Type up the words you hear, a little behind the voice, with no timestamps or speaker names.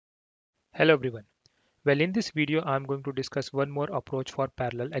Hello everyone. Well, in this video, I'm going to discuss one more approach for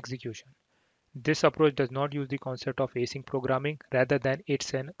parallel execution. This approach does not use the concept of async programming, rather than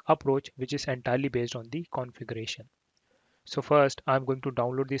it's an approach which is entirely based on the configuration. So first, I'm going to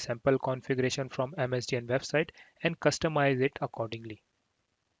download the sample configuration from MSDN website and customize it accordingly.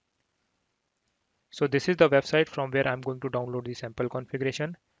 So this is the website from where I'm going to download the sample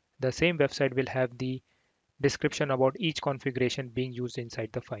configuration. The same website will have the description about each configuration being used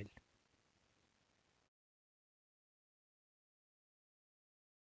inside the file.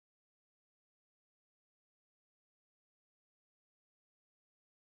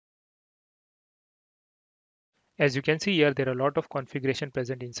 As you can see here, there are a lot of configuration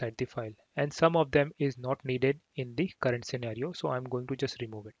present inside the file, and some of them is not needed in the current scenario, so I'm going to just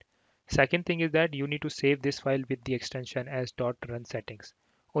remove it. Second thing is that you need to save this file with the extension as .runSettings.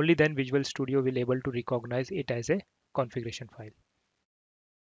 Only then Visual Studio will able to recognize it as a configuration file.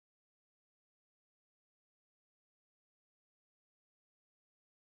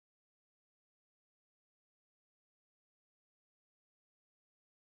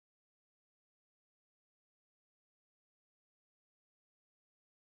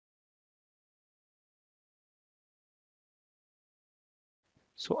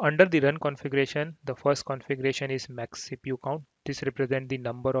 So under the run configuration, the first configuration is max CPU count. This represents the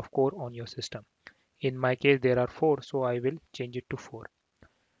number of core on your system. In my case, there are 4, so I will change it to 4.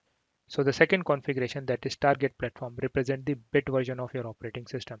 So the second configuration, that is target platform, represent the bit version of your operating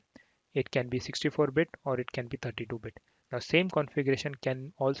system. It can be 64-bit or it can be 32-bit. Now same configuration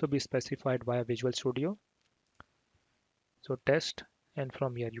can also be specified via Visual Studio. So test, and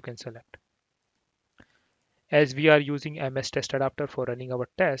from here you can select. As we are using MS test adapter for running our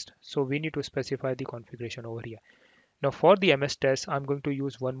test, so we need to specify the configuration over here. Now for the MS test, I'm going to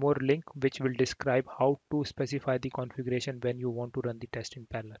use one more link which will describe how to specify the configuration when you want to run the test in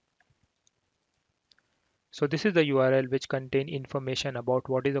parallel. So this is the URL which contain information about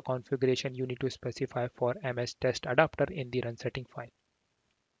what is the configuration you need to specify for MS test adapter in the run setting file.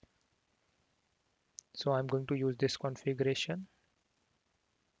 So I'm going to use this configuration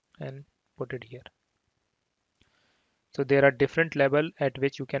and put it here. So there are different level at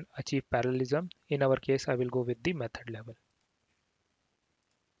which you can achieve parallelism. In our case, I will go with the method level.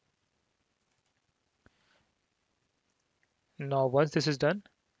 Now once this is done,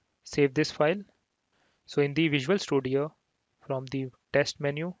 save this file. So in the Visual Studio, from the test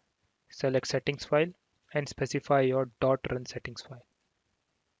menu, select settings file and specify your .run settings file.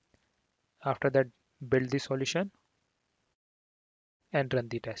 After that, build the solution and run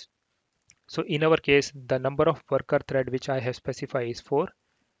the test. So in our case, the number of worker thread which I have specified is 4,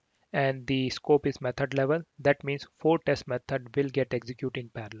 and the scope is method level. That means 4 test method will get executed in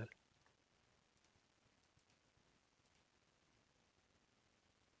parallel.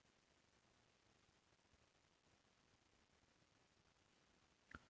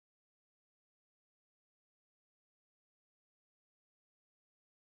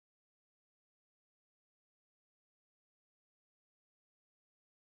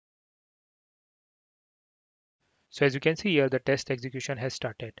 So as you can see here, the test execution has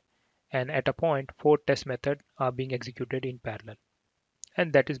started, and at a point 4 test methods are being executed in parallel,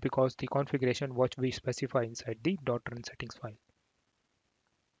 and that is because the configuration what we specify inside the .run settings file.